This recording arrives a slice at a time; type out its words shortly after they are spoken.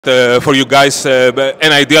For you guys,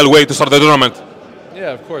 an ideal way to start the tournament?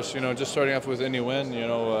 Yeah, of course. Just starting off with any win.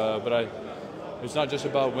 It's not just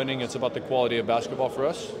about winning; it's about the quality of basketball for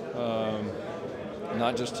us.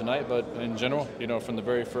 Not just tonight, but in general. From the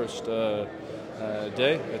very first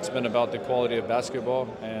day, it's been about the quality of basketball.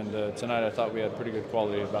 And tonight, I thought we had pretty good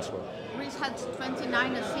quality of basketball. Rich had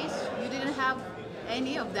 29 assists. You didn't have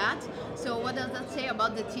any of that. So what does that say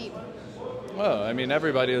about the team? Well, I mean,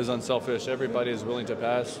 everybody is unselfish. Everybody is willing to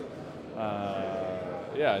pass.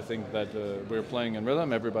 I think that we're playing in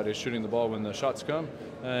rhythm. Everybody is shooting the ball when the shots come,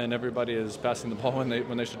 and everybody is passing the ball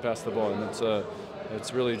when they should pass the ball. And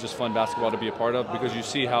it's really just fun basketball to be a part of because you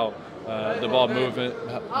see how the ball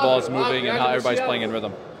is moving and how everybody's playing in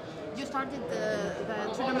rhythm. You started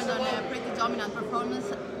the tournament on a pretty dominant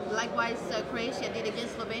performance. Likewise, Croatia did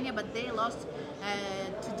against Slovenia, but they lost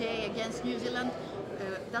today against New Zealand.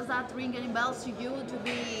 Does that ring any bells to you to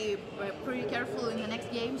be pretty careful in the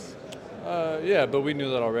next games? Yeah, but we knew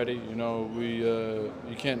that already.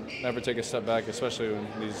 You can't ever take a step back, especially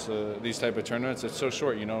in these type of tournaments. It's so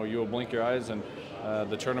short. You will blink your eyes and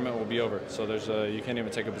the tournament will be over. So you can't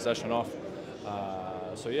even take a possession off.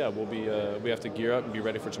 We have to gear up and be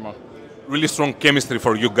ready for tomorrow. Really strong chemistry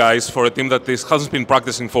for you guys, for a team that hasn't been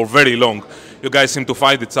practicing for very long. You guys seem to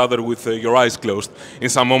fight each other with your eyes closed in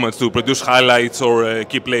some moments to produce highlights or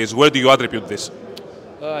key plays. Where do you attribute this?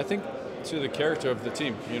 I think to the character of the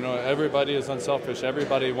team. Everybody is unselfish.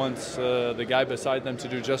 Everybody wants the guy beside them to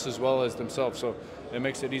do just as well as themselves. So it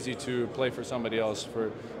makes it easy to play for somebody else,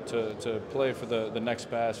 to play for the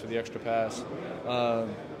next pass, for the extra pass.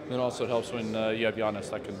 It also helps when you have Giannis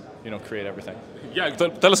that can create everything. Yeah,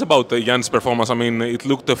 tell us about Giannis' performance. I mean, it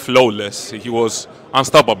looked flawless. He was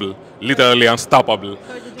unstoppable, literally unstoppable.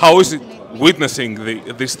 How is it witnessing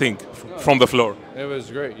this thing from the floor? It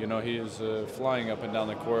was great. He is flying up and down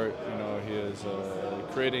the court. He is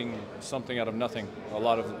creating something out of nothing a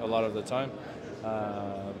lot of the time.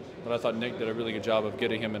 But I thought Nick did a really good job of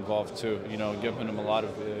getting him involved too. Giving him a lot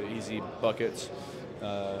of easy buckets.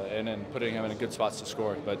 And then putting him in good spots to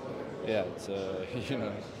score. But yeah, it's,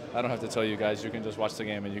 I don't have to tell you guys. You can just watch the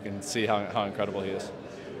game and you can see how incredible he is.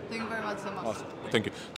 Thank you very much so much. Awesome. Thank you.